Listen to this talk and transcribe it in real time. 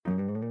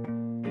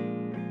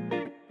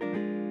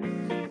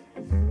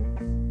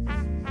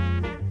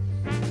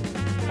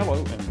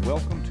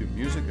welcome to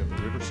Music of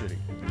the River City.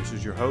 This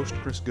is your host,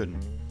 Chris Gooden.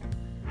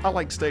 I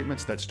like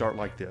statements that start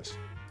like this.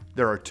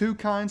 There are two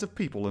kinds of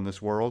people in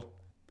this world.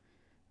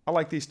 I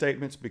like these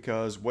statements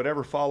because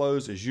whatever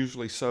follows is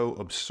usually so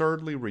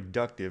absurdly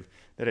reductive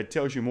that it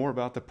tells you more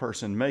about the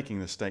person making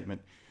the statement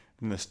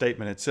than the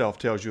statement itself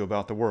tells you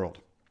about the world.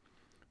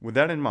 With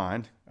that in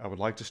mind, I would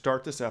like to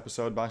start this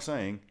episode by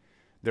saying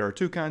there are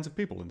two kinds of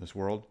people in this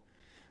world: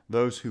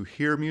 those who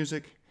hear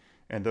music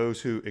and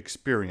those who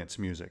experience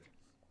music.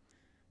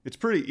 It's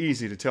pretty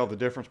easy to tell the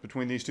difference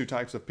between these two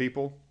types of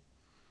people.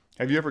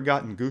 Have you ever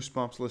gotten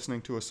goosebumps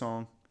listening to a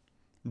song?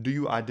 Do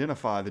you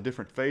identify the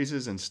different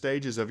phases and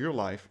stages of your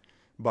life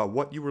by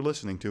what you were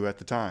listening to at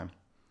the time?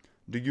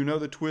 Do you know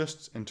the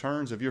twists and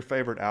turns of your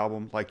favorite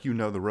album like you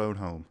know the road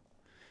home?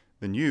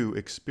 Then you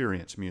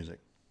experience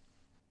music.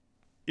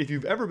 If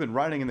you've ever been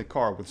riding in the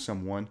car with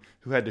someone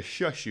who had to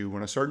shush you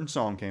when a certain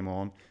song came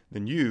on,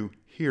 then you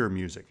hear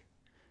music.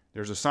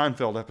 There's a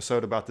Seinfeld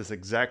episode about this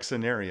exact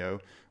scenario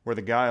where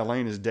the guy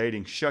Elaine is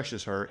dating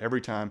shushes her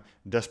every time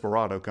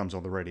Desperado comes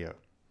on the radio.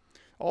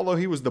 Although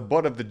he was the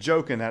butt of the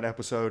joke in that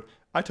episode,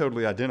 I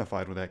totally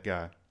identified with that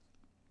guy.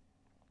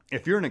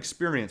 If you're an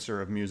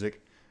experiencer of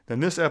music,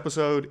 then this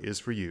episode is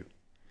for you.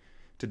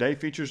 Today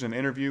features an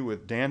interview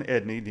with Dan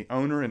Edney, the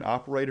owner and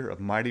operator of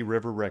Mighty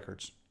River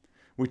Records.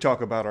 We talk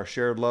about our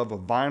shared love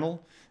of vinyl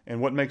and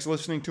what makes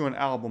listening to an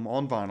album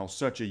on vinyl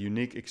such a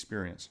unique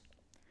experience.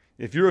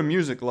 If you're a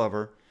music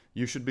lover,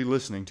 you should be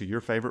listening to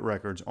your favorite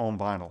records on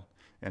vinyl.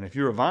 And if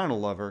you're a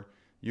vinyl lover,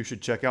 you should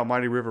check out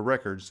Mighty River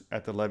Records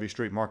at the Levee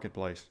Street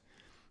Marketplace.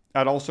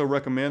 I'd also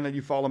recommend that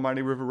you follow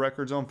Mighty River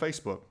Records on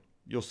Facebook.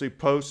 You'll see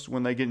posts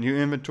when they get new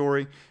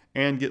inventory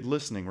and get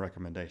listening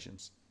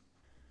recommendations.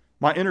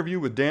 My interview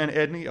with Dan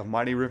Edney of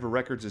Mighty River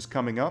Records is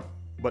coming up,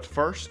 but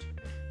first,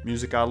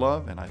 music I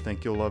love and I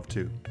think you'll love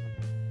too.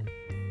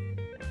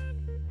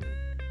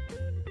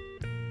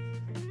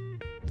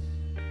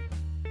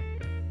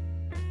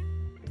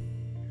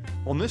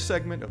 On this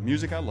segment of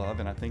Music I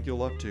Love and I Think You'll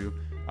Love Too,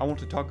 I want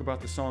to talk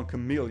about the song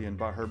Chameleon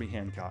by Herbie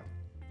Hancock.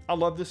 I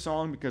love this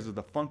song because of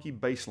the funky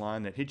bass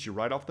line that hits you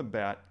right off the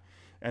bat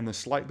and the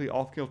slightly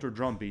off-kilter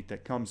drum beat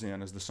that comes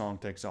in as the song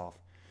takes off.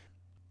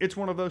 It's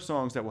one of those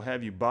songs that will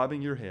have you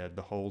bobbing your head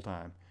the whole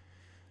time.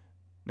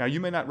 Now, you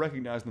may not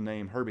recognize the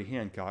name Herbie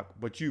Hancock,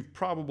 but you've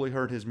probably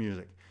heard his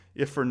music,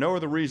 if for no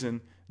other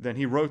reason than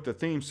he wrote the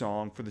theme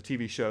song for the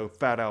TV show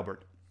Fat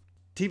Albert.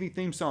 TV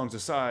theme songs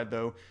aside,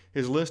 though,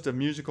 his list of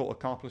musical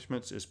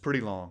accomplishments is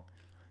pretty long.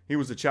 He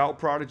was a child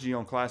prodigy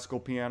on classical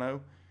piano.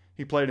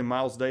 He played in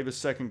Miles Davis'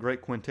 second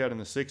great quintet in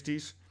the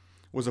 60s,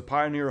 was a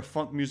pioneer of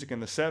funk music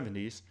in the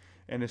 70s,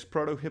 and his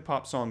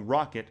proto-hip-hop song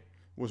Rocket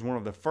was one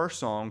of the first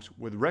songs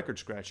with record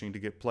scratching to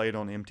get played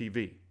on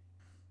MTV.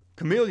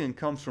 Chameleon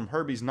comes from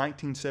Herbie's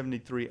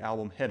 1973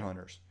 album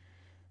Headhunters.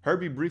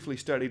 Herbie briefly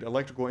studied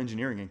electrical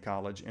engineering in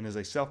college and is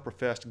a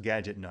self-professed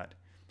gadget nut.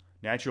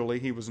 Naturally,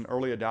 he was an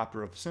early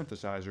adopter of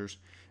synthesizers,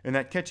 and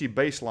that catchy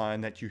bass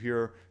line that you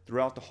hear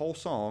throughout the whole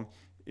song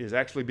is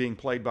actually being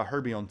played by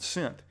Herbie on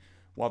synth,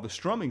 while the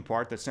strumming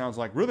part that sounds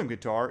like rhythm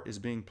guitar is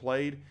being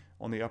played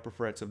on the upper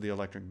frets of the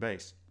electric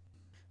bass.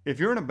 If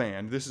you're in a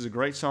band, this is a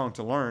great song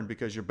to learn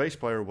because your bass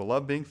player will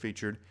love being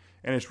featured,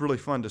 and it's really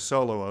fun to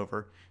solo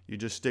over. You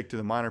just stick to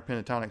the minor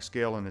pentatonic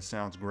scale and it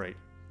sounds great.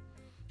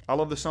 I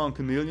love the song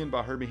Chameleon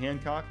by Herbie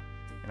Hancock,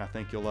 and I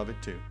think you'll love it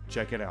too.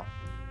 Check it out.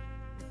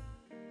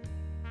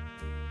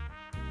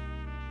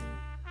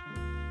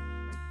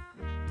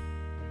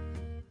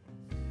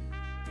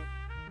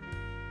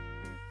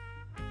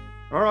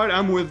 All right,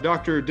 I'm with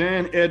Dr.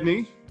 Dan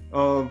Edney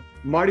of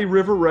Mighty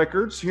River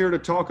Records, here to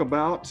talk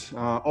about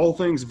all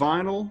things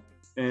vinyl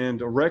and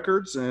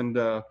records and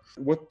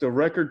what the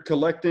record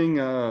collecting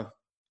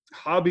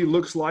hobby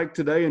looks like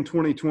today in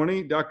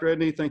 2020. Dr.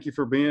 Edney, thank you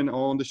for being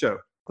on the show.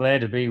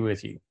 Glad to be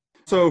with you.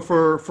 So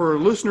for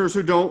listeners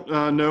who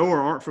don't know or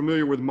aren't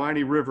familiar with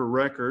Mighty River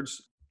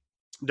Records,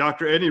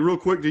 Dr. Edney, real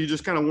quick, do you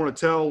just kind of want to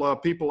tell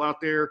people out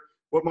there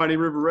what Mighty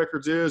River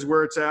Records is,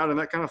 where it's at, and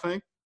that kind of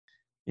thing?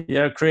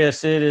 Yeah,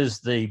 Chris, it is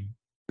the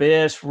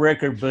best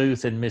record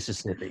booth in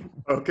Mississippi.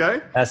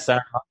 Okay. That's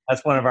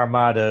one of our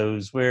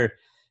mottos. We're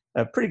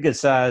a pretty good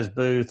sized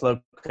booth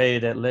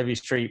located at Levee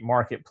Street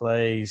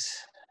Marketplace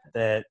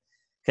that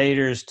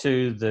caters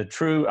to the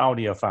true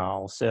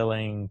audiophile,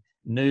 selling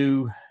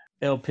new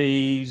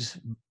LPs,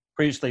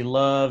 previously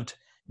loved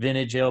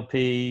vintage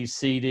LPs,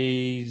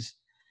 CDs,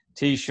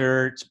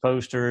 T-shirts,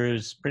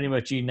 posters, pretty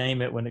much you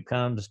name it when it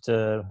comes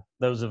to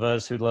those of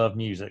us who love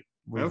music.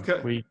 We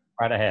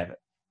try to have it.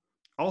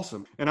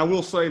 Awesome. And I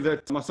will say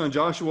that my son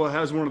Joshua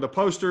has one of the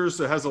posters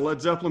that has a Led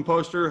Zeppelin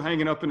poster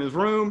hanging up in his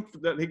room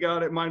that he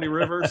got at Mighty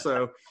River.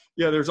 So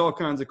yeah, there's all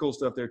kinds of cool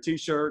stuff there,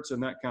 T-shirts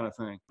and that kind of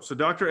thing. So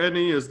Dr.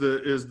 Edney is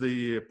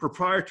the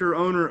proprietor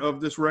owner of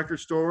this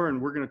record store,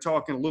 and we're going to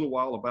talk in a little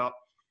while about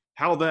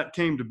how that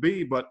came to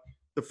be. But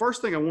the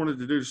first thing I wanted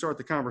to do to start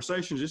the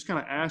conversation is just kind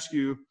of ask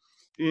you,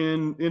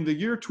 in the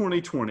year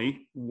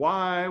 2020,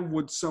 why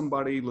would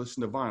somebody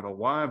listen to vinyl?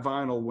 Why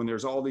vinyl when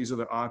there's all these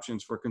other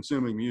options for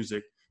consuming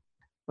music?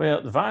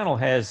 Well, the vinyl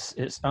has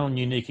its own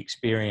unique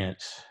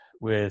experience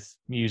with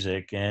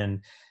music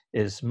and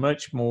is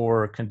much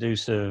more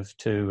conducive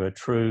to a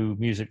true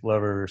music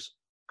lover's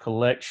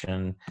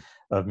collection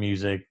of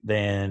music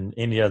than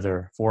any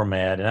other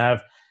format. And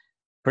I've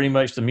pretty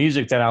much the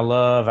music that I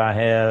love, I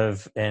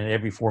have in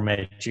every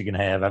format you can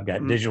have. I've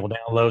got digital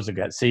downloads, I've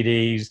got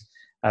CDs,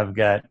 I've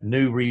got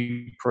new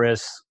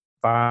repress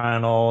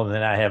vinyl, and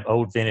then I have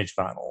old vintage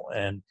vinyl,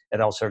 and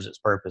it all serves its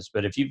purpose.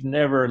 But if you've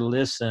never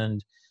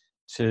listened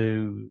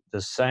to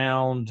the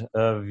sound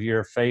of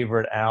your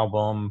favorite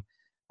album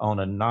on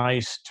a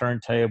nice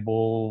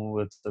turntable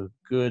with a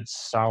good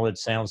solid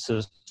sound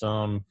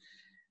system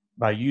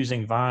by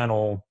using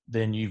vinyl,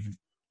 then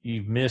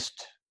you've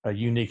missed a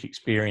unique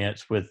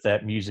experience with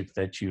that music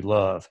that you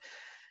love.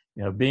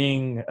 You know,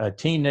 being a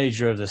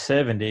teenager of the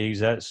 70s,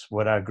 that's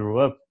what I grew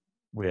up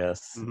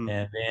with.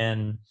 And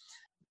then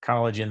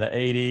college in the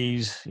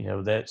 80s, you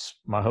know, that's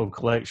my whole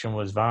collection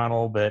was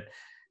vinyl. But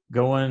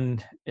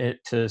going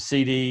to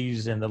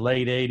CDs in the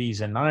late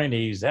 80s and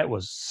 90s, that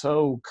was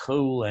so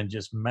cool and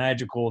just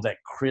magical, that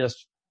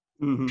crisp,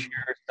 pure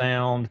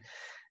sound.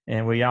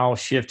 And we all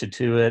shifted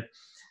to it,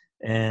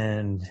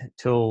 and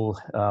until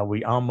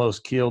we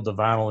almost killed the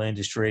vinyl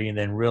industry and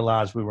then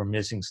realized we were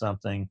missing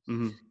something.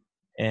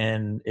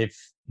 And if,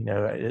 you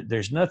know,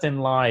 there's nothing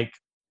like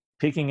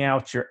picking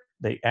out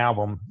the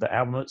album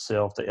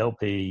itself, the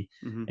LP,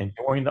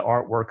 enjoying the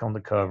artwork on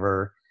the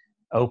cover,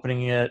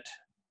 opening it,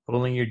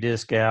 pulling your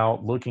disc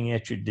out, looking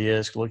at your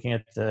disc, looking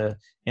at the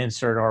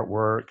insert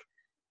artwork,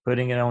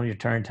 putting it on your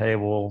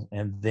turntable,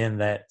 and then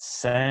that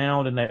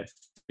sound and that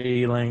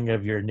feeling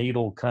of your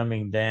needle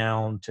coming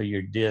down to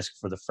your disc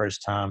for the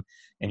first time,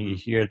 and you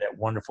hear that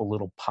wonderful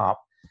little pop,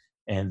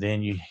 and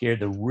then you hear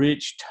the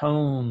rich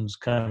tones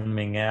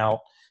coming out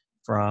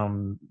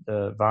from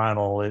the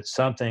vinyl. It's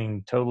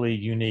something totally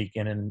unique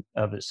in and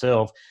of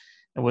itself.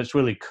 And what's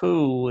really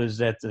cool is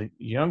that the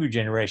younger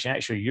generation,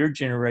 actually your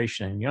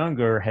generation and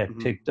younger, have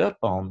picked up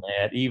on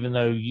that, even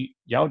though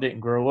y'all didn't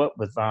grow up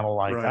with vinyl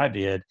like I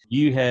did.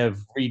 You have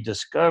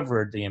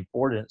rediscovered the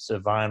importance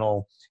of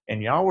vinyl,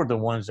 and y'all were the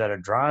ones that are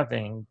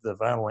driving the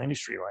vinyl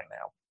industry right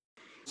now.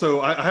 So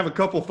I have a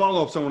couple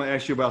follow-ups I want to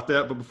ask you about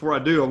that. But before I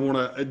do, I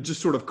want to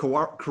just sort of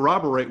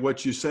corroborate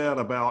what you said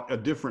about a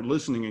different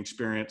listening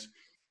experience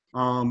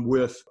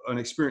with an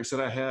experience that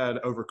I had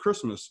over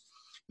Christmas.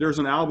 There's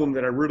an album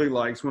that I really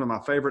like. It's one of my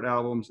favorite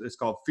albums. It's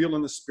called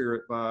Feeling the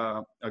Spirit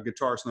by a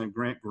guitarist named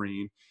Grant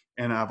Green.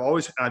 And I've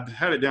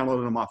had it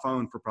downloaded on my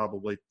phone for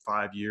probably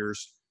 5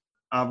 years.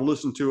 I've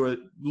listened to it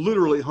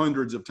literally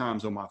hundreds of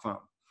times on my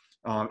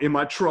phone, in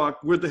my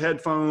truck, with the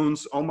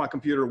headphones, on my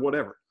computer,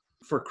 whatever.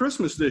 For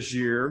Christmas this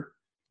year,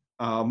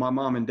 my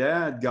mom and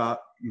dad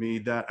got me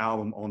that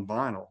album on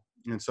vinyl.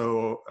 And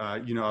so, I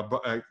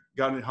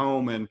got it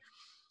home and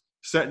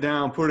sat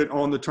down, put it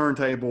on the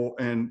turntable,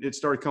 and it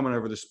started coming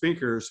over the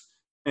speakers.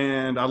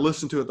 And I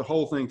listened to it the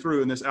whole thing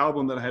through. And this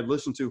album that I had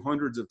listened to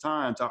hundreds of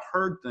times, I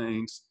heard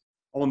things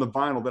on the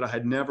vinyl that I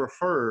had never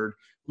heard,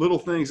 little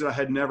things that I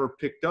had never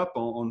picked up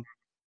on,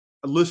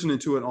 listening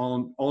to it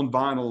on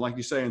vinyl, like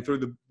you say, and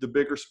through the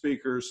bigger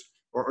speakers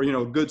or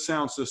good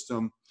sound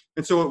system.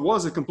 And so it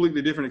was a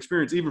completely different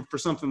experience, even for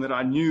something that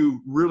I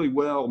knew really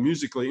well,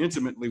 musically,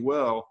 intimately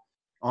well.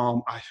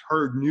 I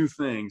heard new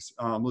things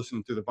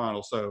listening to the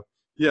vinyl. So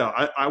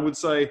yeah, I would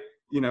say,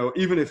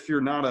 even if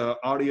you're not an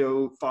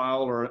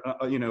audiophile or,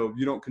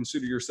 you don't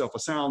consider yourself a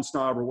sound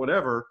snob or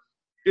whatever,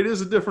 it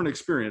is a different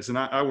experience. And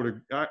I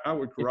would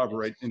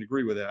corroborate and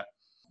agree with that.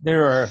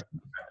 There are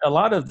a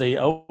lot of the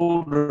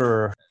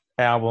older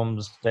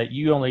albums that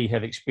you only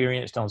have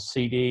experienced on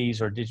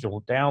CDs or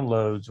digital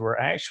downloads were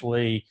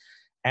actually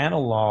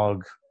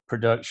analog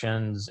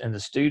productions in the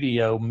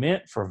studio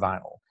meant for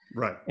vinyl.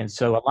 Right. And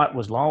so a lot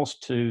was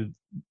lost to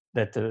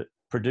that the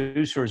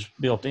producers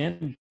built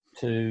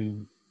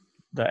into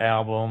the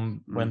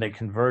album when they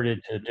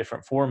converted to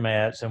different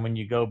formats. And when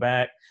you go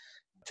back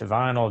to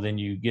vinyl, then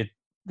you get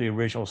the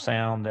original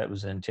sound that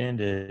was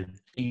intended.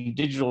 The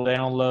digital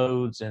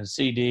downloads and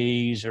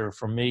CDs are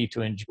for me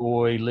to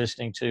enjoy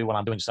listening to when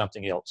I'm doing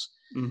something else.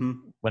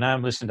 When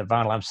I'm listening to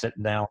vinyl, I'm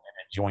sitting down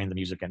and enjoying the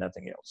music and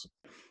nothing else.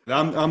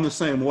 I'm the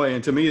same way.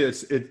 And to me,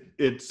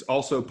 it's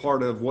also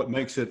part of what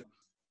makes it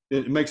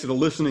a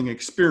listening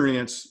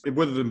experience,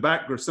 whether in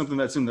background, something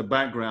that's in the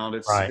background.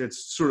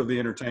 It's sort of the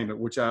entertainment,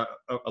 which I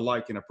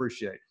like and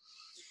appreciate.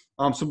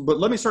 But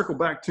let me circle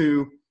back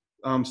to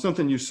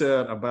something you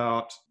said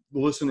about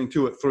listening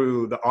to it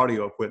through the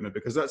audio equipment,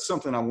 because that's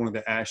something I wanted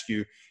to ask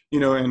you.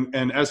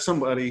 And as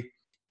somebody,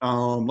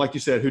 like you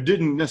said, who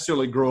didn't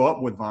necessarily grow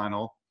up with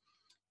vinyl,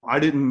 I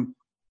didn't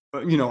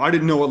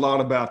know a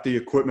lot about the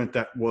equipment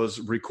that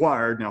was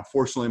required. Now,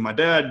 fortunately, my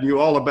dad knew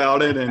all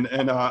about it, and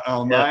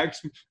I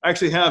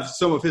actually have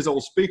some of his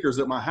old speakers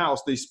at my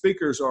house. These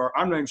speakers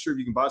I'm not even sure if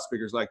you can buy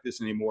speakers like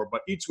this anymore,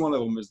 but each one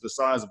of them is the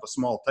size of a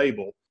small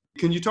table.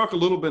 Can you talk a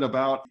little bit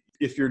about,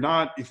 if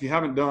you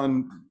haven't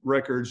done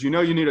records, you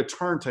need a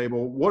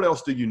turntable. What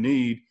else do you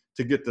need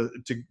to get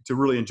to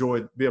really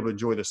be able to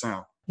enjoy the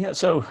sound? Yeah,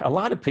 so a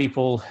lot of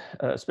people,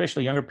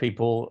 especially younger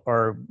people,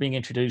 are being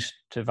introduced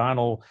to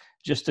vinyl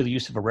just to the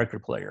use of a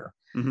record player.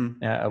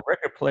 Mm-hmm. A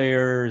record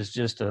player is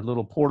just a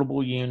little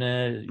portable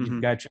unit. Mm-hmm.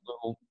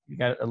 You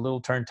got a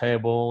little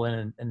turntable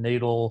and a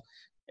needle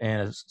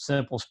and a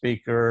simple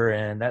speaker,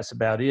 and that's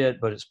about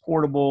it. But it's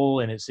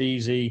portable and it's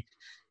easy.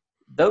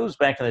 Those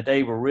back in the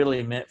day were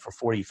really meant for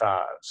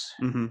 45s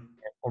Mm-hmm.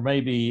 or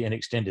maybe an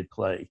extended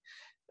play.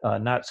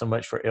 Not so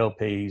much for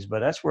LPs, but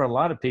that's where a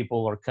lot of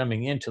people are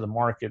coming into the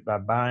market by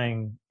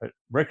buying a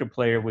record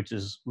player, which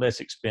is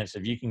less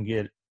expensive. You can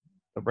get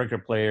a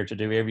record player to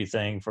do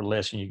everything for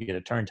less than you get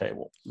a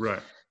turntable. Right.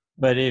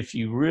 But if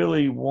you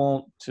really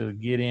want to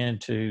get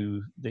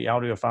into the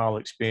audiophile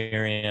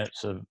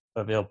experience of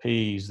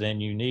LPs,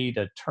 then you need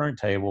a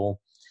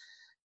turntable.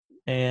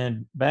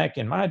 And back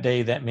in my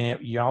day, that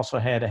meant you also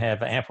had to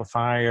have an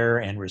amplifier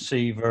and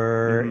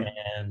receiver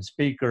and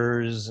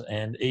speakers,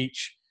 and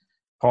each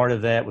part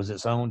of that was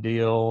its own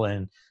deal.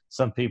 And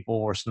some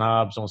people were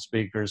snobs on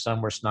speakers,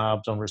 some were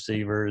snobs on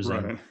receivers.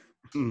 Right.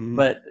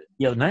 But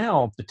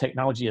now the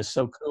technology is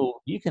so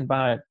cool. You can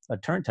buy a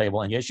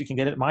turntable, and yes, you can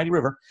get it at Mighty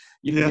River.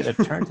 You can get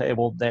a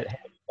turntable that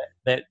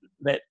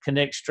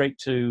connects straight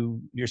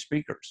to your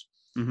speakers,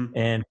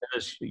 and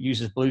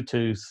uses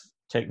Bluetooth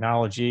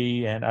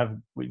technology. And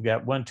we've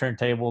got one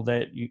turntable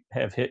that you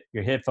have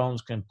your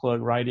headphones can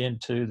plug right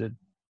into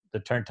the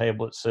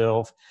turntable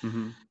itself.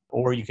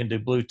 Or you can do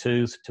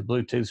Bluetooth to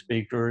Bluetooth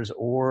speakers,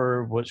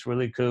 or what's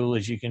really cool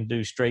is you can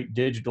do straight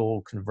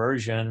digital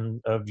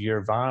conversion of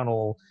your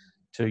vinyl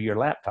to your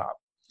laptop.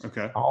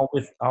 Okay. All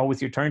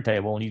with your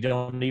turntable, and you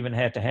don't even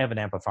have to have an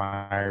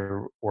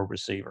amplifier or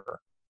receiver.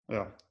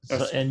 Yeah.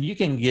 So, and you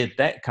can get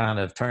that kind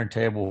of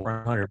turntable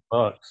for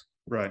 $100.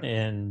 Right.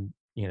 And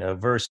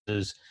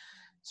versus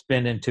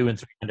spending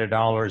 $200 and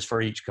 $300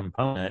 for each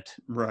component.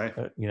 Right.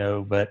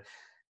 But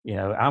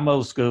I'm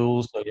old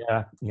school, so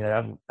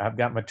yeah, I've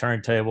got my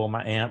turntable,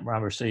 my amp, my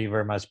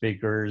receiver, my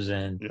speakers,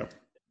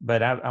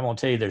 but I'm gonna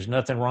tell you, there's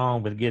nothing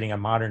wrong with getting a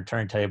modern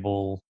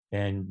turntable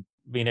and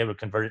being able to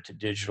convert it to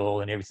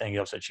digital and everything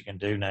else that you can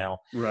do now.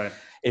 Right.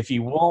 If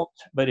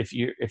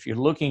you're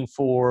looking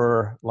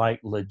for like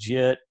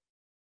legit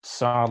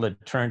solid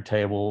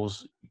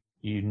turntables,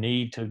 you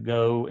need to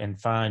go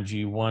and find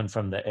you one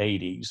from the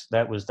 80s.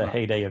 That was the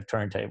heyday of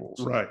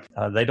turntables. Right.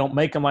 They don't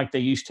make them like they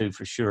used to,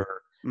 for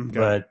sure. Okay.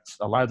 But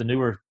a lot of the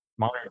newer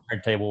modern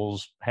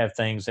turntables have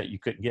things that you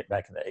couldn't get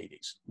back in the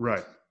 80s.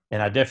 Right.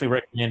 And I definitely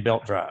recommend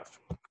belt drive.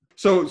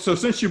 So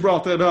since you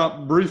brought that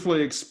up,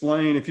 briefly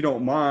explain, if you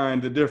don't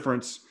mind, the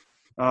difference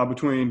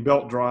between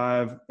belt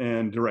drive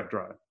and direct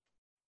drive.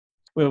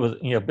 Well,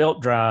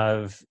 belt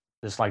drive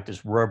is like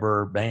this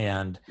rubber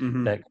band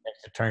that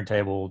connects the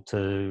turntable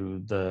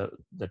to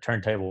the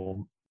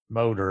turntable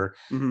motor.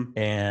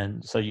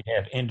 And so you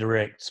have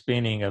indirect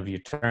spinning of your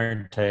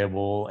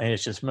turntable, and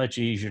it's just much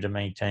easier to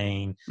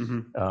maintain.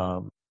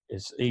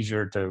 It's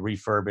easier to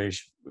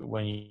refurbish.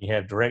 When you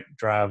have direct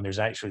drive and there's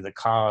actually the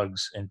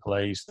cogs in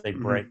place, they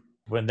break.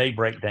 When they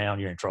break down,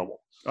 you're in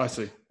trouble. I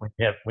see. When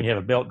you have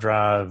a belt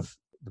drive,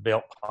 the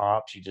belt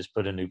pops, you just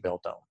put a new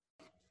belt on.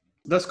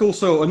 That's cool.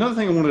 So another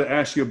thing I wanted to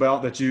ask you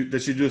about that you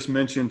just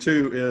mentioned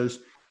too is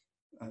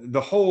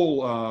the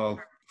whole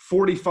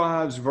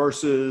 45s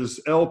versus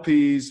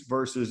LPs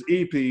versus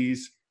EPs.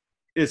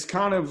 It's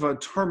kind of a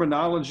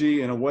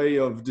terminology and a way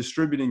of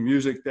distributing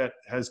music that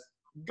has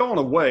gone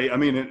away. I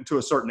mean, to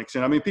a certain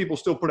extent. I mean, people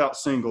still put out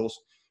singles.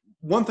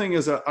 One thing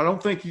is, I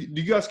don't think do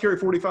you guys carry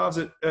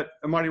 45s at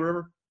Mighty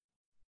River?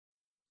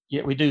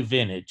 Yeah, we do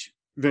vintage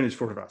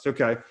 45s.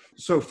 Okay.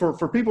 So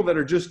for people that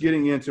are just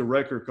getting into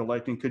record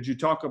collecting, could you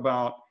talk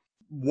about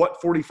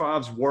what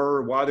 45s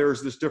were, why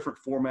there's this different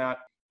format,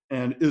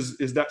 and is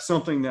that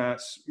something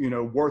that's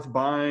worth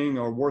buying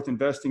or worth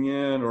investing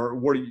in, or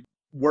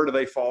where do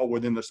they fall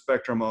within the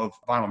spectrum of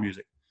vinyl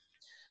music?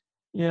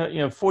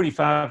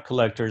 45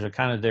 collectors are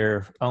kind of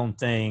their own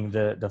thing.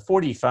 The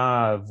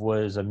 45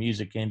 was a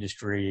music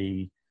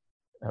industry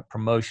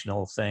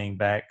promotional thing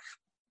back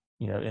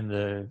in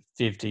the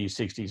 50s,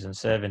 60s, and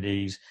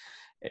 70s.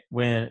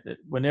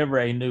 Whenever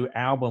a new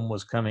album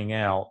was coming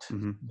out,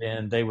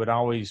 then they would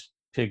always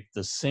pick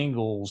the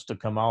singles to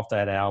come off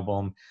that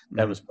album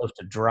that was supposed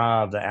to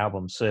drive the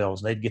album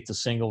sales. They'd get the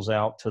singles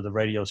out to the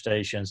radio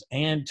stations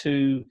and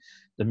to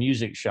the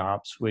music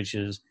shops, which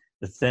is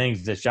the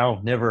things that y'all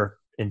have never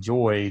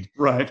enjoyed.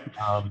 Right.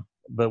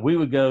 But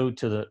we'd go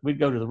to the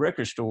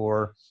record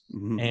store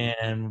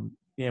and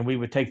we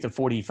would take the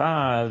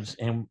 45s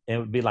and it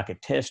would be like a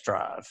test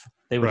drive.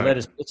 They would let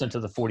us listen to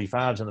the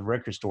 45s in the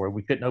record store.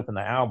 We couldn't open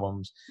the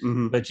albums,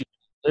 but you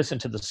listen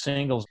to the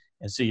singles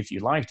and see if you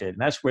liked it. And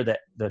that's where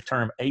the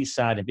term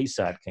A-side and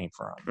B-side came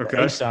from. Okay.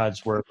 The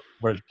A-sides were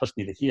supposed to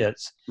be the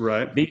hits.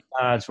 Right.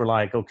 B-sides were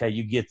like, okay,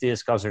 you get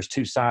this because there's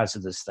two sides to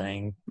this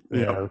thing.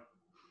 Yeah.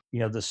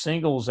 The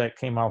singles that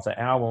came off the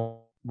album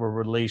were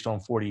released on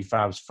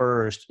 45s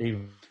first,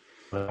 even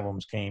the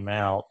albums came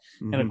out.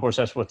 And of course,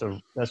 that's what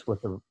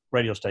the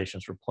radio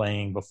stations were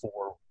playing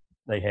before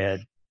they had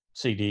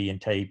CD and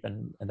tape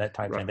and that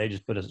type of thing. They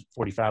just put a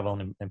 45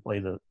 on and play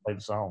the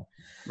song.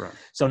 Right.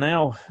 So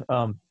now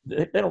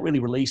they don't really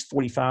release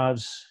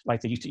 45s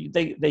like they used to.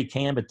 They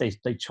can, but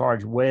they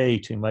charge way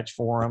too much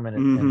for them,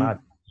 and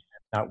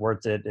not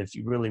worth it. If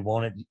you really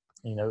want it,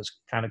 it's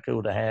kind of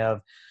cool to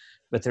have,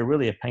 but they're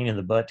really a pain in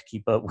the butt to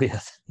keep up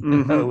with.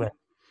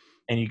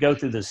 And you go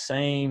through the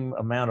same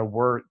amount of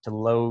work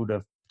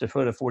to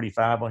put a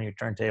 45 on your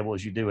turntable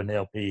as you do an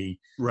LP.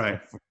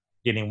 Right.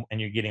 You're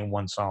getting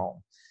one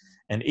song.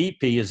 An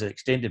EP is an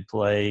extended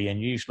play,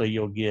 and usually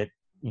you'll get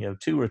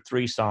 2 or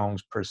 3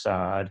 songs per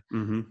side,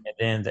 and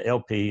then the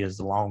LP is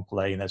the long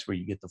play, and that's where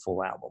you get the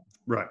full album.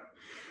 Right.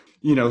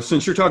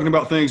 Since you're talking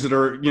about things that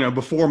are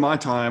before my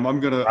time, I'm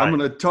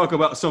gonna talk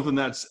about something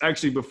that's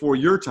actually before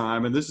your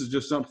time, and this is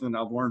just something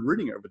I've learned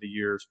reading over the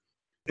years.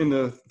 In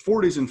the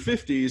 40s and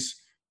 50s,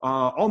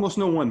 almost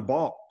no one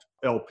bought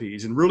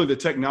LPs, and really the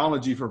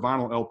technology for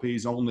vinyl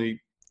LPs only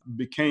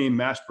became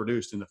mass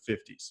produced in the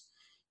 50s.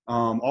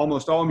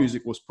 Almost all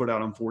music was put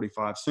out on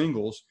 45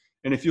 singles.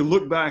 And if you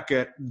look back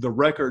at the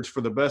records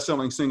for the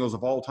best-selling singles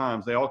of all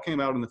times, they all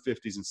came out in the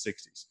 50s and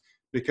 60s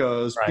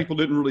because people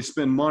didn't really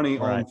spend money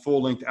on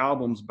full-length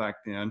albums back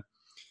then.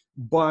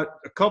 But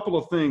a couple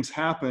of things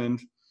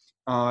happened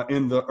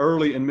in the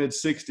early and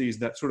mid-60s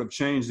that sort of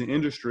changed the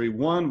industry.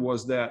 One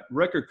was that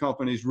record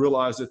companies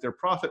realized that their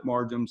profit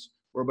margins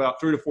were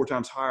about 3 to 4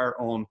 times higher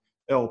on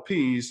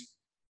LPs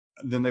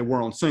than they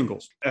were on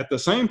singles. At the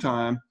same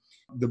time,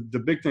 the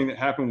big thing that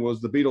happened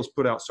was the Beatles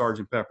put out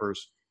Sgt.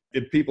 Pepper's.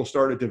 People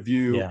started to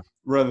view,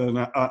 rather than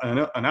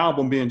an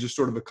album being just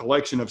sort of a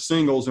collection of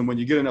singles, and when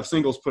you get enough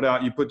singles put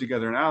out, you put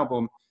together an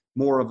album,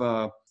 more of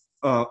a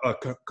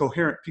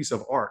coherent piece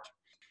of art.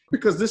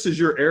 Because this is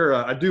your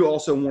era, I do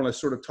also want to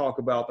sort of talk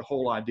about the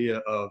whole idea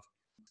of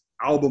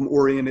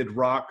album-oriented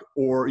rock,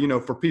 or,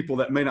 for people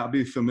that may not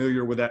be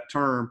familiar with that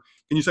term.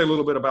 Can you say a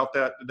little bit about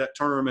that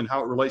term and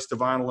how it relates to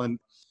vinyl and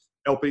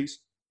LPs?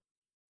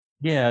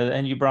 Yeah,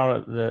 and you brought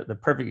up the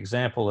perfect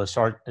example is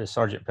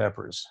Sgt.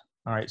 Pepper's.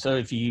 All right, so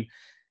if you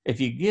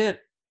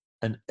get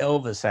an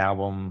Elvis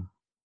album,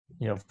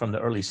 from the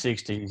early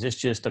 '60s,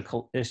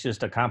 it's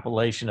just a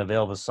compilation of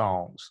Elvis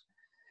songs,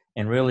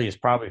 and really it's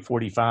probably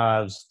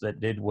 45s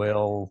that did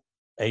well,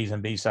 A's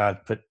and B sides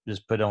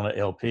put on an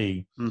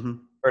LP,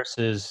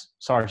 versus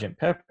Sgt.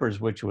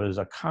 Pepper's, which was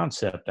a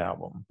concept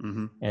album,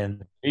 and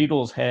the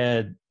Beatles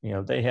had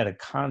they had a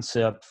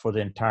concept for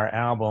the entire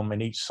album,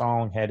 and each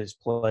song had its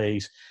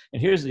place.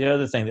 And here's the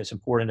other thing that's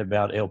important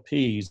about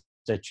LPs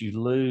that you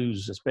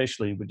lose,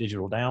 especially with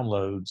digital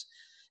downloads,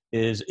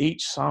 is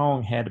each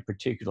song had a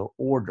particular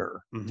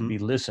order to be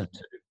listened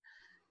to,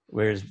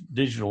 whereas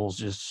digital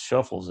just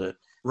shuffles it.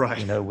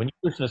 Right. When you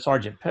listen to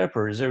Sgt.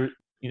 Pepper's, the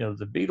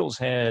Beatles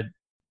had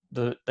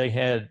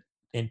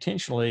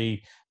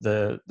intentionally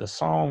the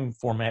song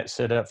format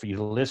set up for you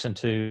to listen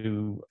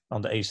to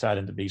on the A side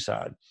and the B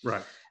side.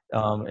 Right.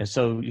 And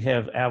so you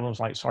have albums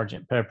like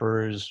Sgt.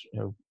 Pepper's,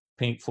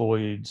 Pink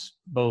Floyd's,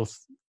 both,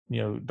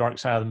 Dark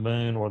Side of the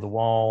Moon or The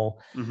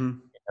Wall,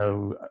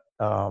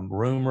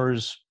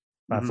 Rumors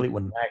by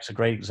Fleetwood Mac's a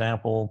great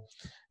example.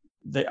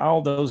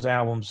 All those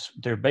albums,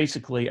 they're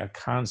basically a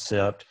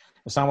concept.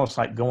 It's almost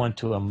like going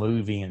to a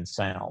movie in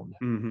sound.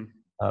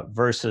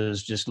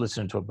 Versus just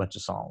listening to a bunch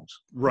of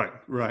songs. Right,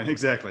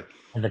 exactly.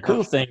 And the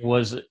cool thing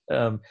was,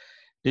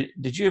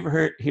 did you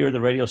ever hear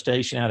the radio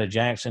station out of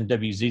Jackson,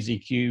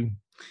 WZZQ?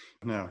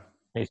 No.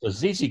 Okay, so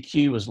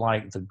ZZQ was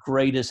like the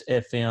greatest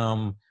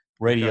FM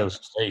radio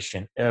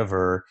station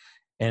ever,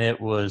 and it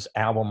was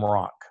album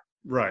rock.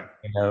 Right.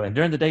 And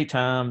during the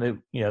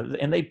daytime,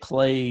 and they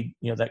played,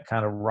 that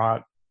kind of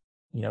rock,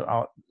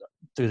 all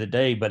through the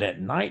day, but at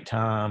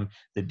nighttime,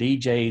 the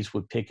DJs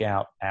would pick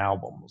out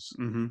albums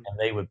and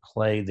they would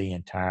play the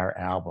entire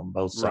album,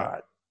 both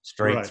sides,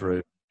 straight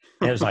through.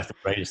 And it was like the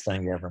greatest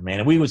thing ever, man.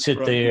 And we would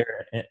sit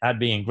there, and I'd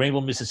be in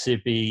Greenville,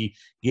 Mississippi,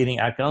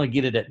 I could only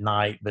get it at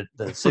night, but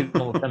the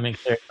signal would come in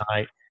clear at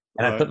night.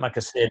 And I put my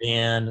cassette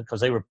in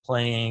because they were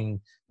playing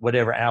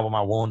whatever album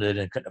I wanted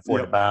and couldn't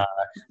afford to buy.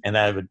 And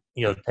I would,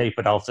 tape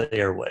it off the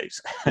airwaves.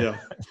 Yeah.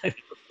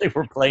 They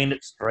were playing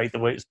it straight the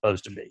way it's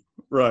supposed to be.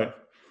 Right.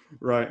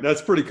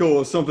 That's pretty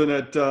cool. It's something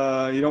that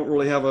you don't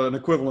really have an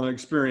equivalent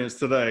experience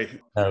today.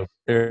 No,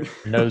 there are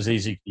no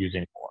ZZQs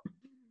anymore.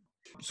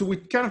 So we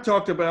kind of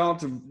talked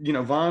about,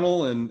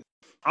 vinyl, and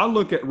I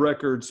look at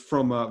records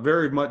from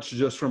very much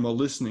just from a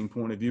listening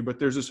point of view, but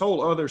there's this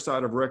whole other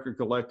side of record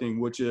collecting,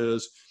 which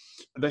is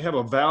they have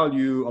a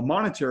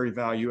monetary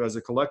value as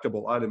a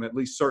collectible item, at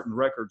least certain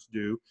records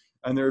do.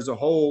 And there's a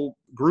whole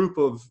group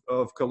of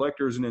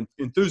collectors and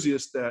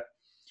enthusiasts that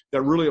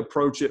really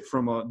approach it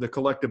from the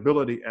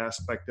collectability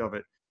aspect of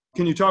it.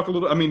 Can you talk a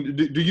little? I mean,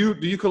 do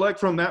you collect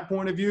from that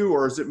point of view,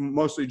 or is it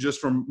mostly just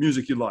from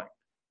music you like?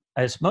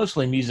 It's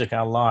mostly music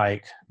I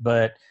like,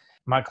 but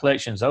my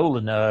collection's old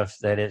enough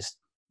that it's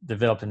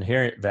developed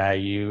inherent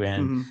value.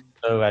 And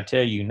so I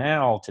tell you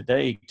now,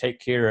 today,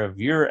 take care of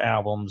your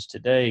albums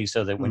today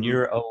so that when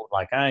you're old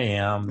like I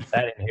am,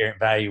 that inherent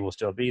value will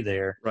still be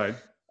there. Right.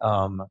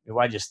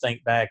 I just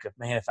think back of,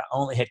 man, if I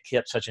only had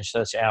kept such and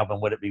such album,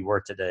 would it be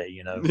worth today?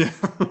 Yeah.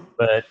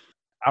 But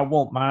I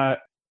want my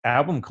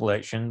album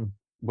collection,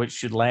 which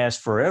should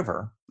last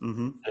forever,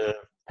 Mm-hmm. to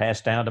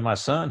pass down to my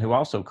son, who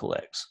also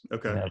collects.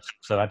 Okay.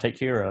 So I take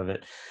care of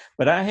it.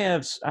 But I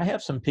have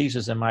some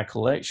pieces in my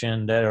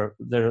collection that are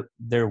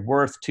they're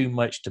worth too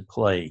much to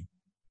play,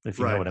 if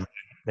you know what I mean.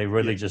 They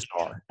really just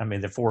are. I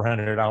mean, they're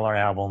 $400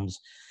 albums,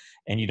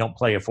 and you don't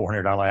play a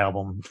 $400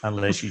 album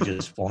unless you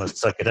just want to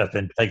suck it up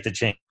and take the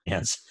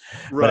chance.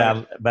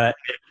 Right. But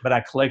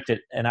I collect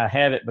it, and I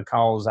have it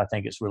because I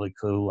think it's really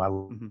cool. I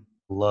Mm-hmm.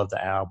 love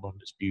the album.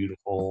 It's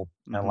beautiful.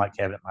 Mm-hmm. I like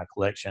having it in my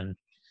collection.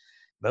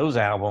 Those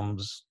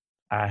albums,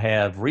 I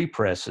have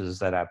represses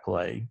that I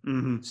play,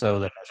 Mm-hmm. so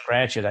that I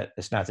scratch it,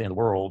 it's not the end of the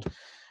world,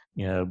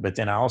 But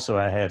then I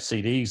have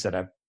CDs that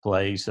I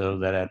play, so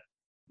that I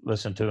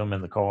listen to them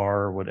in the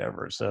car or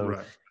whatever. So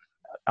Right.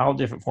 all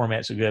different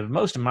formats are good.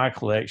 Most of my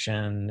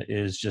collection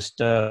is just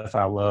stuff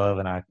I love,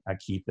 and I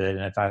keep it.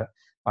 And if I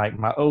like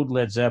my old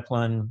Led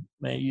Zeppelin,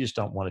 man, you just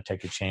don't want to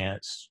take a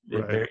chance.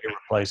 Right. They're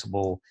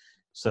irreplaceable.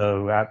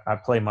 So I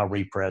play my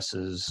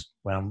represses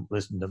when I'm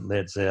listening to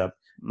Led Zepp,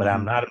 but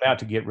I'm not about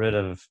to get rid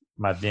of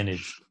my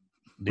vintage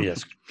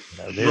disc.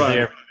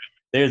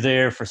 They're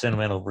there for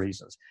sentimental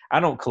reasons. I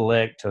don't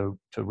collect to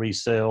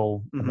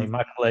resell. I mean,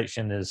 my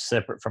collection is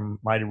separate from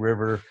Mighty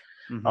River.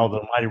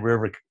 Although Mighty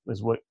River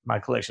is what my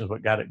collection is,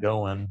 what got it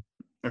going.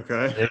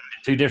 Okay. They're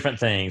two different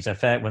things. In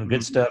fact, when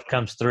good stuff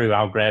comes through,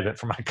 I'll grab it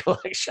for my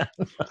collection.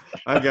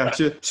 I got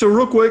you. So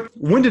real quick,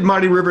 when did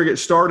Mighty River get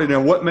started,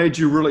 and what made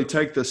you really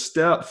take the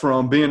step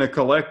from being a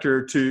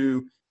collector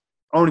to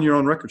owning your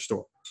own record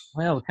store?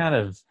 Well, kind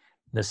of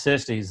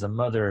necessity is the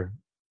mother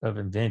of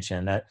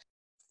invention. That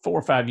 4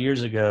 or 5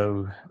 years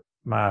ago,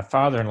 my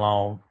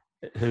father-in-law,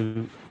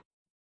 who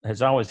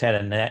has always had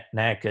a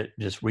knack at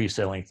just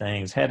reselling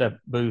things, had a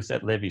booth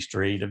at Levy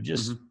Street of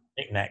just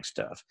knick-knack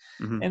stuff.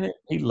 And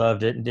he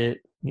loved it and did,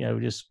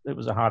 it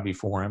was a hobby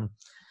for him.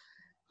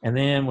 And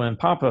then when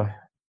Papa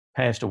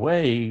passed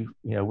away,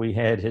 we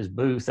had his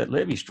booth at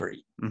Levy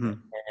Street,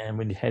 and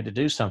we had to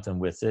do something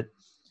with it.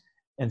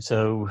 And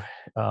so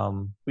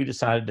we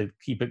decided to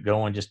keep it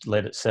going, just to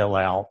let it sell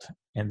out.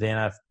 And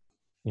then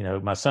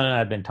my son and I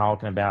had been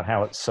talking about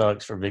how it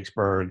sucks for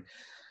Vicksburg,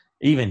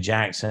 even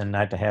Jackson,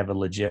 not to have a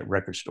legit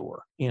record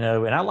store, and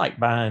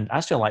I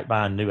still like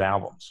buying new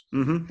albums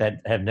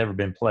that have never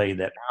been played,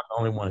 that I'm the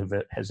only one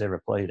who has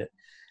ever played it.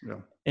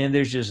 Yeah. And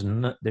there's just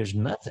there's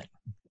nothing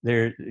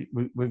there.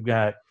 We've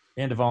got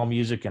End of All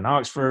Music in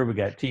Oxford. We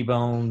got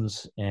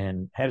T-Bones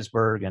and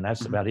Hattiesburg, and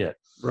that's about it.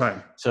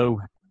 Right. So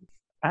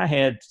I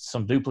had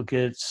some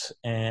duplicates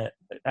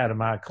out of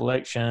my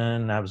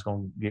collection. I was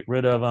going to get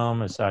rid of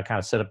them. And so I kind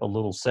of set up a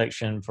little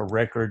section for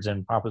records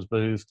in Papa's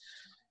booth,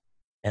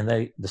 and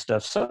the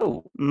stuff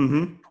sold.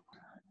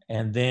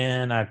 And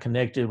then I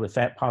connected with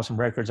Fat Possum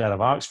Records out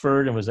of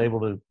Oxford and was able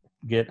to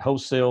get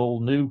wholesale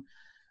new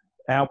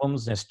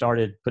albums and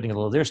started putting a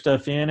little of their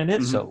stuff in, and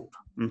it sold.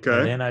 Okay.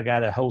 And then I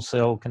got a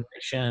wholesale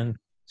connection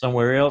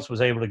somewhere else, was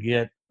able to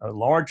get a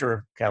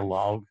larger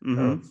catalog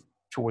of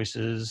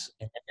choices,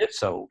 and it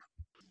sold.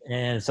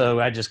 And so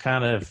I just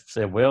kind of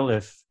said, well,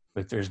 if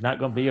there's not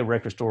going to be a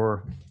record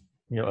store,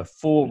 a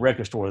full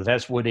record store,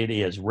 that's what it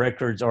is.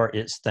 Records are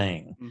its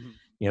thing.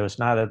 It's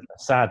not a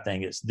side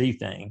thing, it's the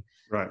thing.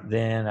 Right.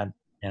 Then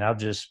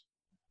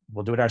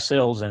we'll do it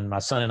ourselves. And my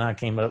son and I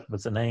came up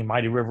with the name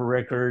Mighty River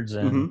Records.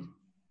 And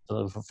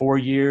so for 4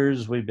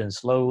 years, we've been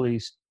slowly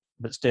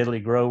but steadily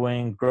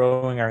growing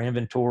our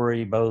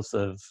inventory, both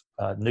of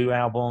new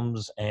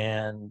albums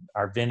and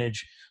our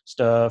vintage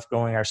stuff,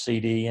 growing our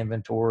CD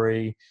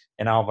inventory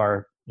and all of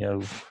our,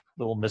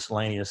 little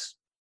miscellaneous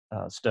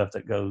stuff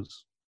that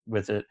goes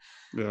with it.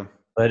 Yeah.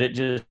 But it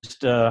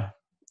just,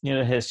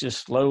 has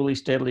just slowly,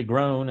 steadily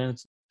grown. And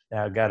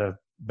I've got a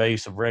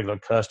base of regular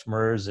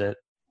customers that,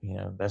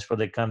 that's where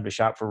they come to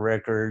shop for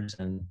records,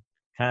 and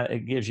kind of,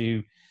 it gives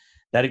you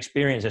that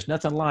experience. There's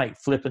nothing like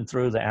flipping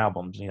through the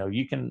albums.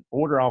 You can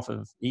order off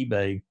of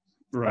eBay,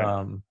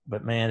 right.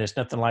 But man, there's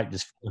nothing like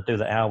just flipping through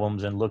the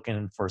albums and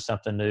looking for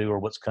something new or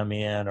what's come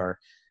in, or,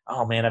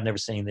 oh man, I've never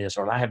seen this,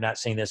 or I have not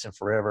seen this in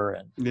forever.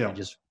 And it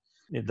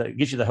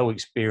gives you the whole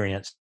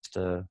experience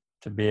to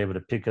be able to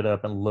pick it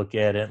up and look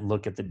at it and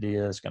look at the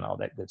disc and all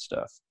that good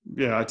stuff.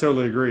 Yeah, I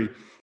totally agree.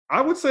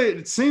 I would say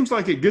it seems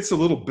like it gets a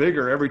little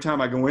bigger every time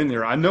I go in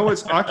there. I know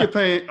it's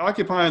occupying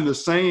the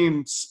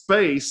same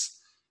space,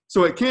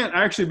 so it can't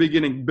actually be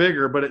getting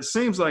bigger, but it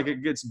seems like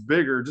it gets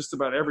bigger just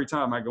about every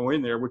time I go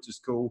in there, which is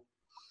cool.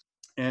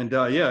 And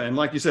and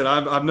like you said,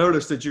 I've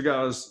noticed that your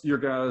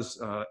guys'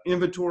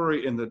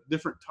 inventory and the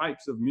different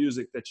types of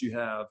music that you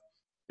have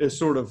is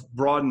sort of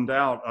broadened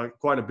out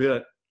quite a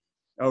bit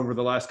over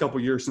the last couple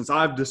of years since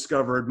I've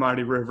discovered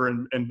Mighty River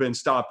and been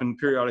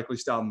periodically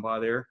stopping by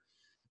there.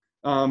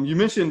 You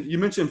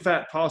mentioned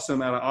Fat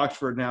Possum out of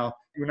Oxford. Now,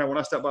 when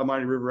I stopped by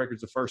Mighty River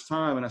Records the first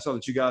time and I saw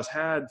that you guys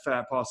had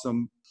Fat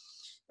Possum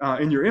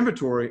in your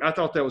inventory, I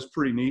thought that was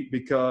pretty neat,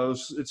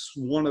 because it's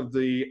one of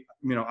the,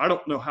 I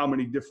don't know how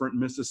many different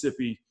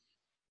Mississippi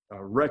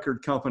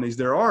record companies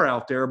there are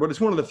out there, but it's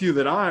one of the few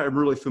that I am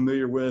really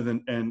familiar with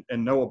and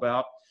know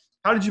about.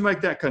 How did you make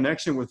that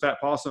connection with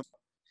Fat Possum?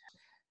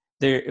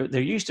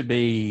 There used to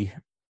be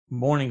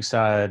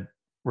Morningside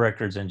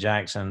Records in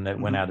Jackson that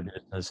went out of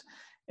business,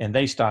 and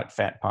they stocked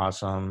Fat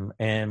Possum.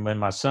 And when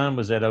my son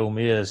was at Ole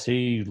Miss,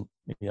 he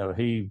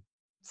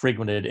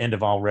frequented End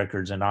of All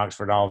Records in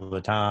Oxford all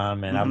the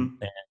time, and and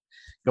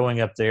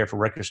going up there for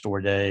Record Store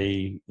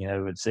Day,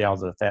 would see all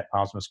the Fat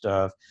Possum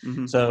stuff.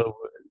 So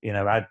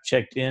I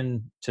checked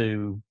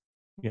into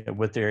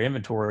what their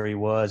inventory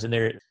was, and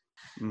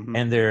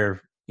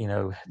their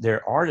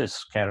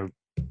artists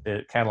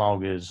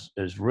catalog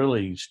is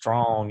really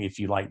strong if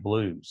you like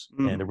blues,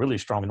 and they're really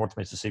strong in North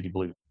Mississippi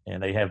blues,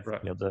 and they have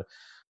the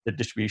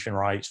distribution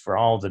rights for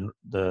all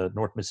the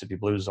North Mississippi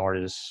blues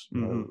artists,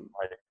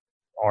 like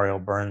Ariel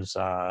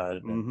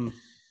Burnside and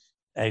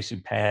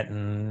Acey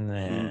Patton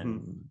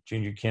and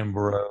Junior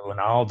Kimbrough and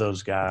all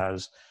those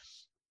guys,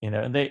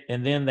 and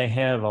then they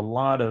have a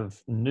lot of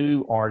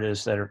new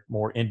artists that are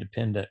more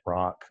independent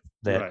rock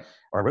that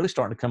are really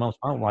starting to come on.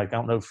 I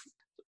don't know if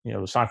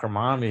Soccer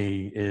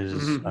Mommy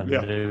is a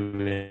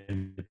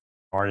new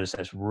artist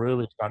that's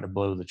really starting to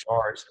blow the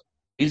charts.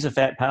 He's a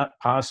Fat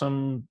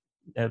Possum.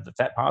 The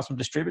Fat Possum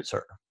distributes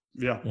her.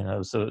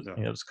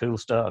 It's cool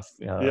stuff.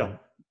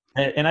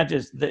 And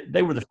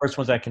they were the first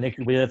ones I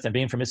connected with, and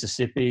being from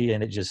Mississippi,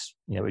 and it just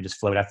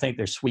flowed. I think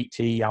there's Sweet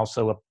Tea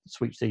also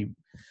Sweet Tea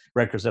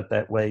records up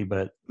that way,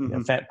 but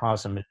Fat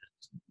Possum is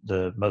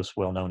the most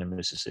well known in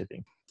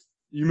Mississippi.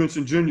 You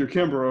mentioned Junior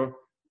Kimbrough.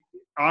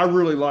 I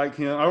really like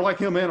him. I like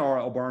him and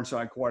R.L.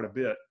 Burnside quite a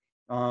bit.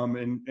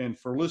 And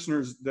for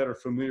listeners that are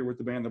familiar with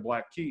the band The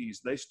Black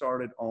Keys, they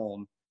started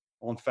on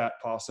Fat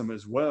Possum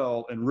as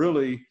well. And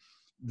really,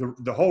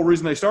 the whole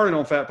reason they started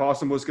on Fat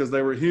Possum was because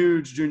they were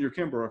huge Junior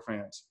Kimbrough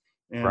fans.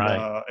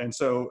 And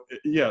so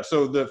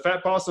the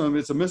Fat Possum,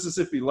 it's a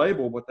Mississippi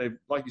label, but they,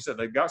 like you said,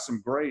 they've got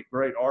some great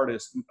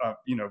artists,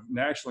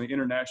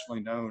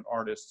 internationally known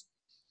artists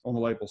on the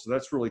label. So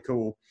that's really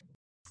cool.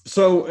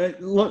 So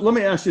let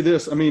me ask you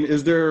this. I mean,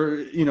 is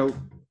there,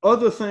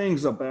 other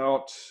things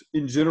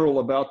in general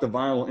about the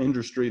vinyl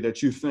industry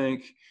that you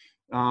think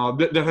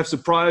that have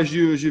surprised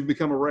you as you've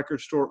become a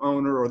record store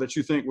owner, or that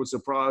you think would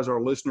surprise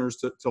our listeners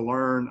to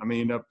learn,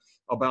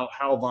 about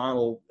how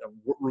vinyl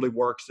really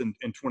works in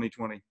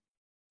 2020?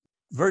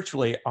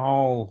 Virtually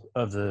all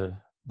of the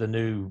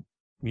new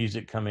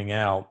music coming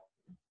out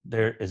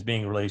there is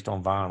being released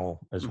on vinyl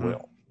as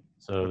well.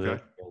 So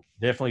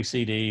definitely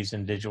CDs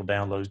and digital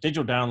downloads.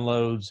 Digital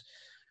downloads,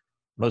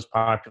 most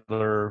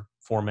popular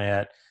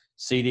format.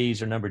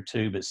 CDs are number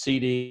 2, but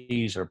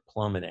CDs are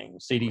plummeting.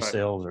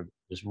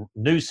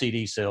 New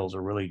CD sales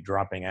are really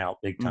dropping out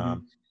big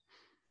time.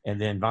 And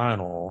then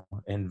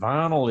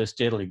vinyl is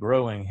steadily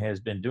growing, has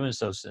been doing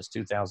so since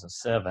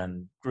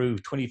 2007, grew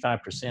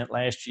 25%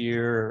 last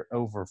year,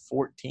 over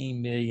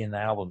 14 million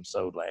albums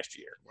sold last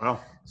year.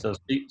 Wow. So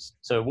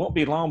it won't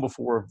be long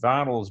before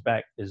vinyl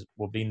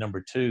will be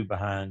number 2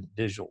 behind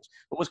digitals.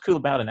 But what's cool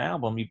about an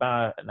album, you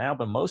buy an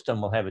album, most of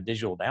them will have a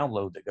digital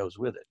download that goes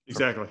with it.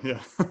 Exactly,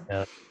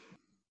 yeah.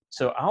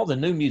 So all the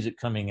new music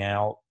coming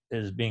out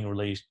is being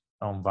released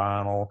on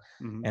vinyl,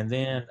 and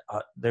then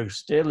they're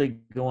steadily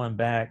going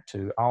back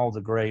to all the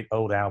great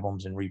old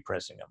albums and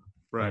repressing them.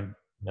 Right.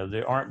 And,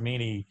 there aren't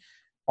many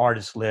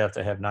artists left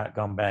that have not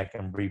gone back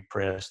and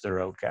repressed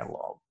their old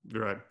catalog.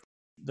 Right.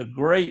 The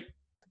great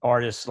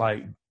artists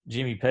like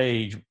Jimmy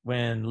Page,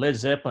 when Led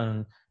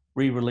Zeppelin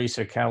re-released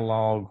their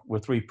catalog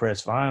with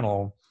repressed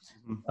vinyl,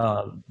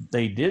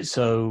 they did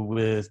so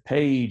with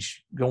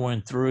Page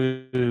going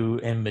through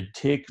and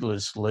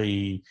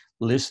meticulously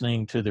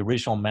listening to the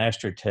original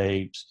master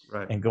tapes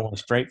and going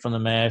straight from the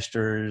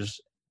masters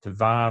to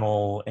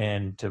vinyl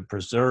and to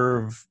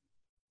preserve,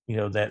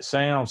 that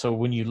sound. So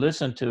when you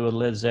listen to a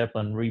Led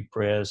Zeppelin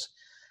repress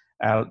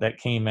that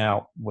came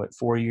out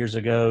 4 years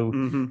ago,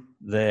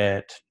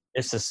 that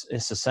it's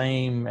the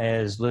same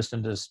as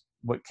listening to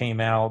what came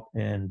out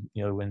in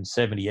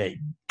 78.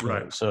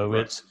 Right. So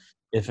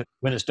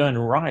when it's done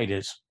right,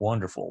 it's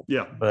wonderful.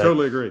 Yeah, but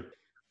totally agree.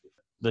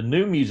 The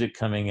new music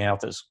coming out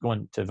that's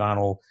going to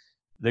vinyl,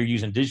 they're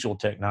using digital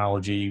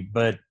technology,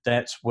 but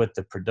that's what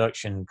the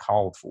production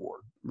called for.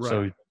 Right.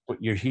 So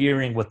what you're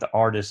hearing, what the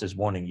artist is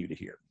wanting you to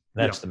hear.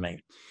 That's the main.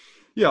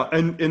 Yeah,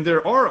 and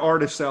there are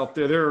artists out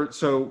there.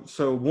 So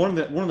one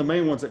of the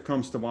main ones that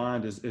comes to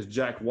mind is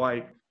Jack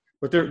White.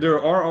 But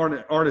there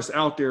are artists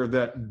out there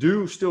that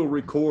do still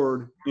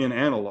record in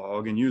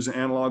analog and use an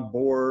analog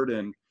board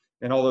and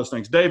all those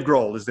things. Dave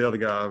Grohl is the other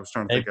guy I was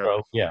trying to think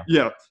of.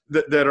 Yeah,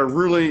 that are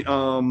really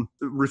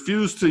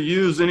refuse to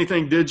use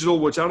anything digital,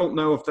 which I don't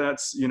know if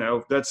that's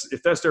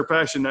if that's their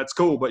passion, that's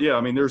cool. But yeah,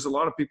 there's a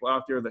lot of people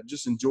out there that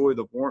just enjoy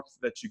the warmth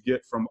that you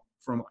get from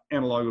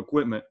analog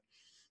equipment.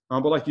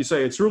 But like you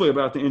say, it's really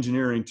about the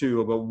engineering too,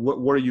 about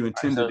what are you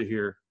intended to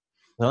hear.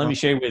 Well, let me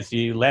share with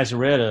you,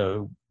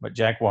 Lazaretto by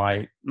Jack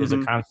White is a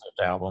concept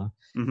album.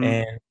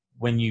 And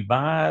when you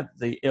buy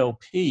the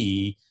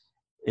LP,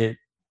 it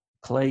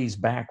plays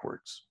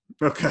backwards.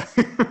 Okay.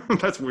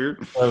 That's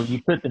weird. So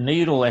you put the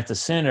needle at the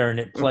center, and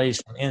it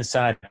plays from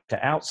inside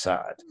to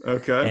outside,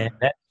 Okay.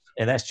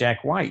 and that's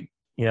Jack White.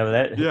 You know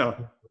that Yeah.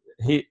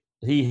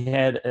 he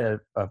had a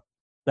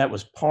that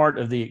was part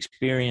of the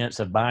experience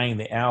of buying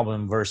the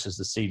album versus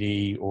the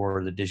CD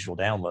or the digital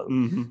download.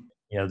 Mm-hmm.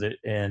 You know,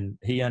 and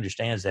he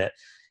understands that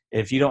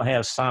if you don't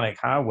have Sonic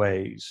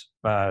Highways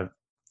by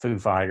Foo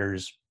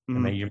Fighters, I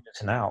mean, you're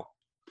missing out.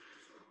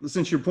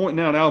 Since you're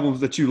pointing out albums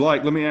that you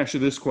like, let me ask you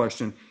this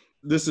question.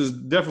 This is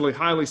definitely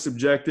highly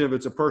subjective.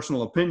 It's a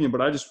personal opinion,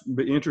 but I just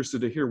be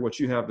interested to hear what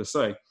you have to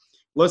say.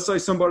 Let's say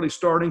somebody's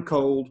starting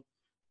cold,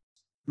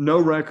 no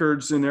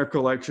records in their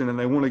collection, and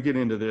they want to get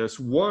into this.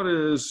 What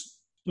is,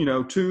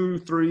 2,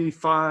 3,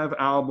 5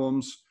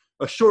 albums,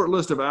 a short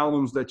list of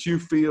albums that you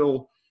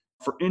feel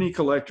for any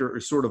collector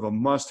is sort of a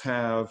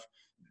must-have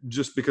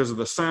just because of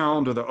the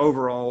sound or the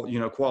overall,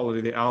 quality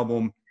of the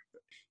album?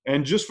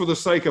 And just for the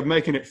sake of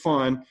making it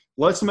fun,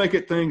 let's make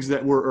it things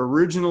that were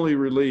originally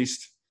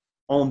released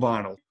on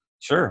vinyl.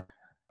 Sure.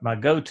 My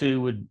go-to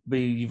would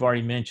be, you've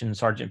already mentioned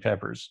Sgt.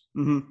 Pepper's.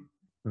 Mm-hmm.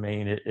 I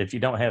mean, if you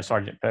don't have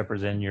Sgt.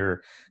 Pepper's in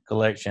your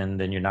collection,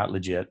 then you're not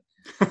legit.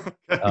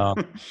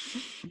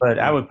 But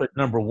I would put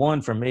number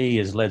one for me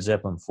is Led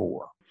Zeppelin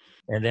 4.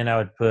 And then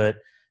I'd put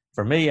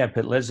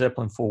Led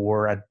Zeppelin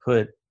 4. I'd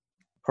put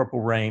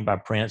Purple Rain by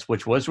Prince,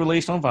 which was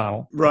released on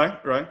vinyl. Right.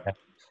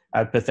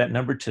 I'd put that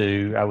number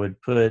 2. I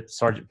would put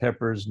Sgt.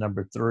 Pepper's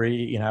number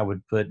 3, and I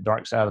would put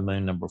Dark Side of the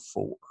Moon number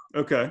 4.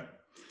 Okay.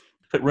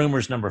 Put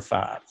Rumors number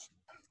 5.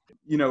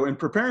 In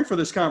preparing for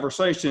this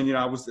conversation,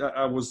 I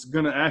was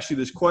going to ask you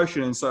this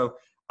question, and so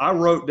I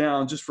wrote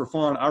down, just for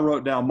fun,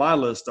 my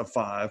list of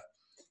 5.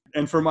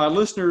 And for my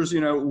listeners,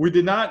 we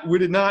did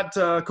not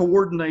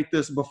coordinate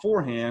this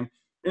beforehand.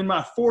 In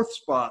my 4th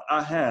spot,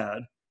 I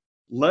had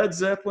Led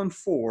Zeppelin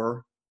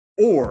 4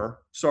 or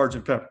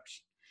Sgt.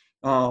 Pepper's.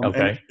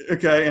 Okay.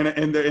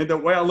 And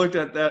the way I looked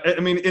at that, I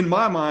mean, in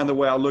my mind, the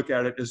way I look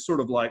at it is sort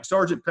of like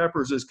Sgt.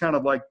 Pepper's is kind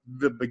of like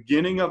the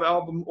beginning of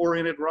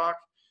album-oriented rock,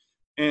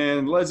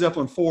 and Led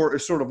Zeppelin 4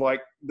 is sort of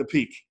like the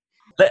peak.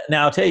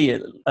 Now I'll tell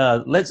you,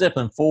 Led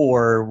Zeppelin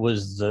 4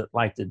 was the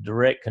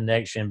direct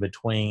connection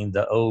between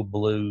the old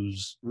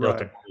blues,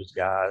 Delta blues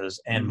guys,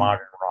 and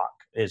modern rock.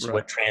 It's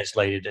what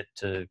translated it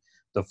to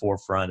the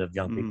forefront of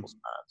young people's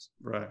minds.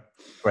 Right.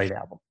 Great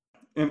album.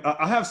 And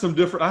I have some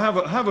different. I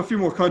have a few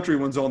more country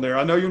ones on there.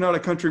 I know you're not a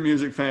country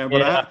music fan,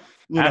 but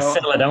I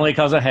sell it only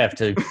because I have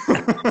to.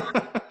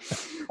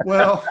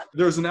 Well,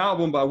 there's an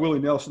album by Willie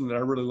Nelson that I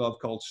really love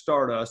called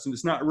Stardust, and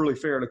it's not really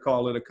fair to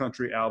call it a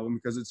country album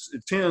because it's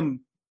 10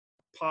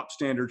 pop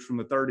standards from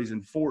the 30s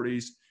and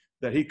 40s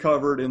that he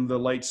covered in the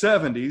late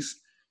 70s.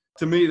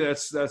 To me,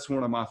 that's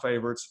one of my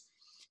favorites.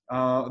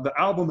 The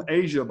album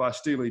Asia by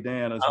Steely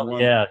Dan is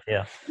one. Yeah,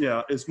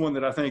 it's one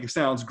that I think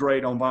sounds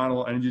great on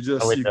vinyl, and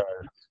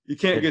you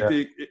can't get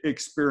the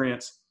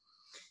experience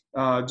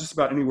just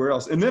about anywhere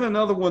else. And then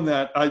another one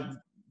that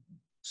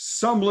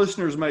some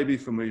listeners may be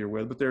familiar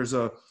with, but there's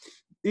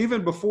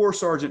even before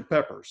Sgt.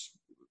 Pepper's,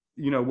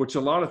 which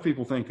a lot of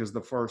people think is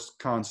the first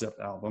concept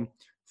album.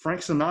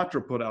 Frank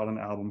Sinatra put out an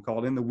album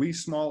called In the Wee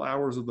Small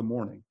Hours of the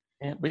Morning.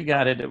 Yeah, we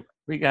got it.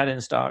 We got it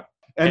in stock.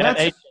 And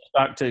that's in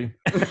stock too.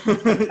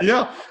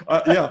 Yeah.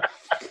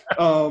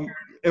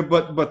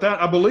 But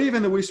that, I believe,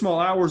 In the Wee Small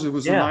Hours, it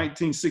was in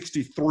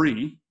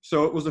 1963.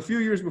 So it was a few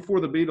years before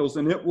the Beatles,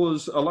 and it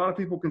was, a lot of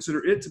people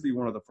consider it to be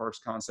one of the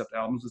first concept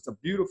albums. It's a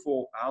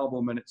beautiful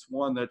album, and it's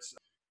one that's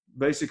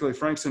basically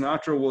Frank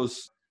Sinatra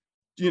was,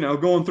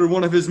 going through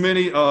one of his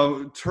many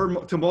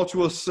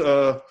tumultuous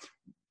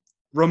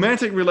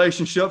romantic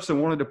relationships and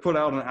wanted to put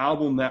out an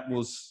album that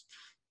was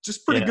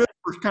just pretty good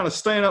for kind of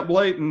staying up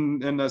late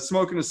and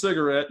smoking a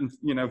cigarette and,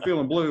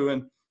 feeling blue.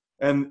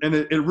 And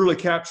it really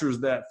captures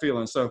that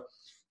feeling. So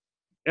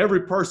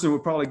every person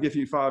would probably give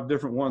you 5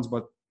 different ones,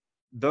 but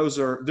there's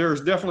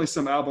definitely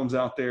some albums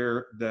out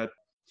there that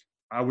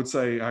I would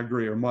say I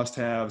agree are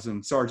must-haves,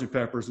 and Sgt.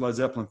 Pepper's, Led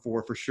Zeppelin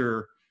 4 for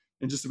sure.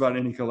 In just about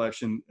any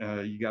collection,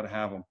 you got to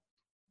have them.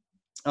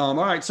 All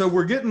right, so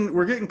we're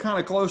getting kind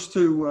of close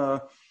to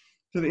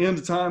the end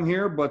of time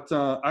here, but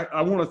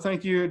I want to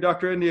thank you,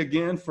 Dr. Edney,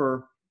 again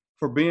for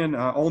being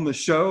on the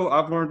show.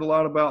 I've learned a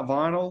lot about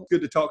vinyl.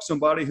 Good to talk to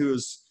somebody who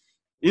is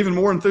even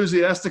more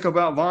enthusiastic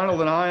about vinyl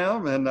than I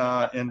am, and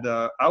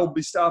I will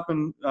be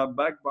stopping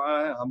back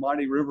by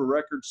Mighty River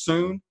Records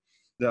soon.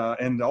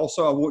 And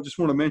also, I just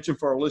want to mention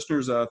for our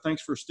listeners,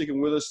 thanks for sticking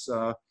with us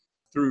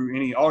through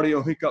any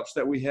audio hiccups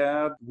that we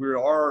had. We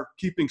are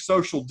keeping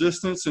social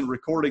distance and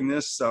recording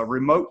this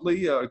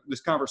remotely,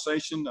 this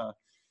conversation,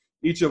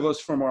 each of us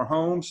from our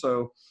home.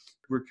 So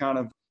we're kind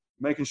of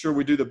making sure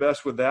we do the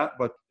best with that.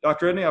 But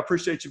Dr. Edney, I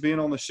appreciate you being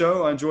on the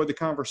show. I enjoyed the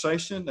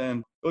conversation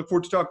and look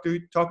forward to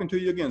talking to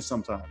you again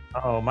sometime.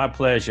 Oh, my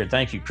pleasure.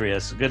 Thank you,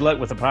 Chris. Good luck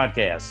with the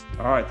podcast.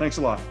 All right. Thanks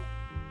a lot.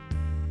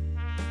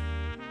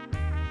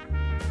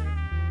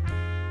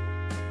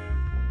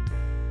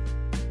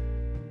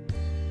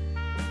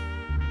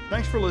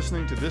 Thanks for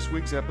listening to this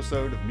week's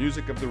episode of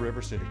Music of the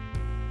River City.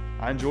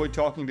 I enjoyed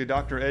talking to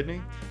Dr.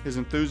 Edney, his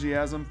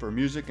enthusiasm for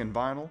music and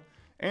vinyl,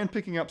 and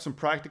picking up some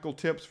practical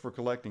tips for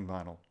collecting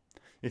vinyl.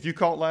 If you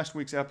caught last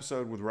week's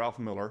episode with Ralph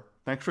Miller,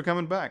 thanks for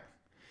coming back.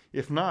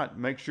 If not,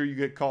 make sure you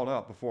get caught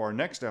up before our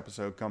next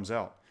episode comes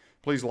out.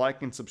 Please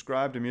like and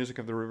subscribe to Music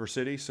of the River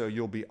City so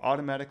you'll be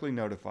automatically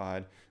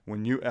notified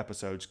when new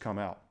episodes come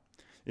out.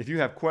 If you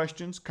have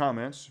questions,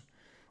 comments,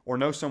 or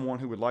know someone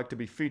who would like to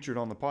be featured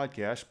on the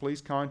podcast,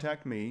 please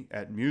contact me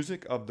at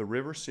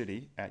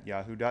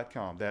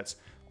musicoftherivercity@yahoo.com. That's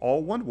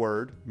all one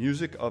word,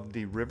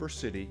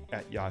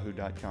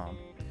 musicoftherivercity@yahoo.com.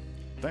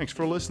 Thanks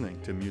for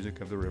listening to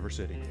Music of the River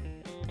City.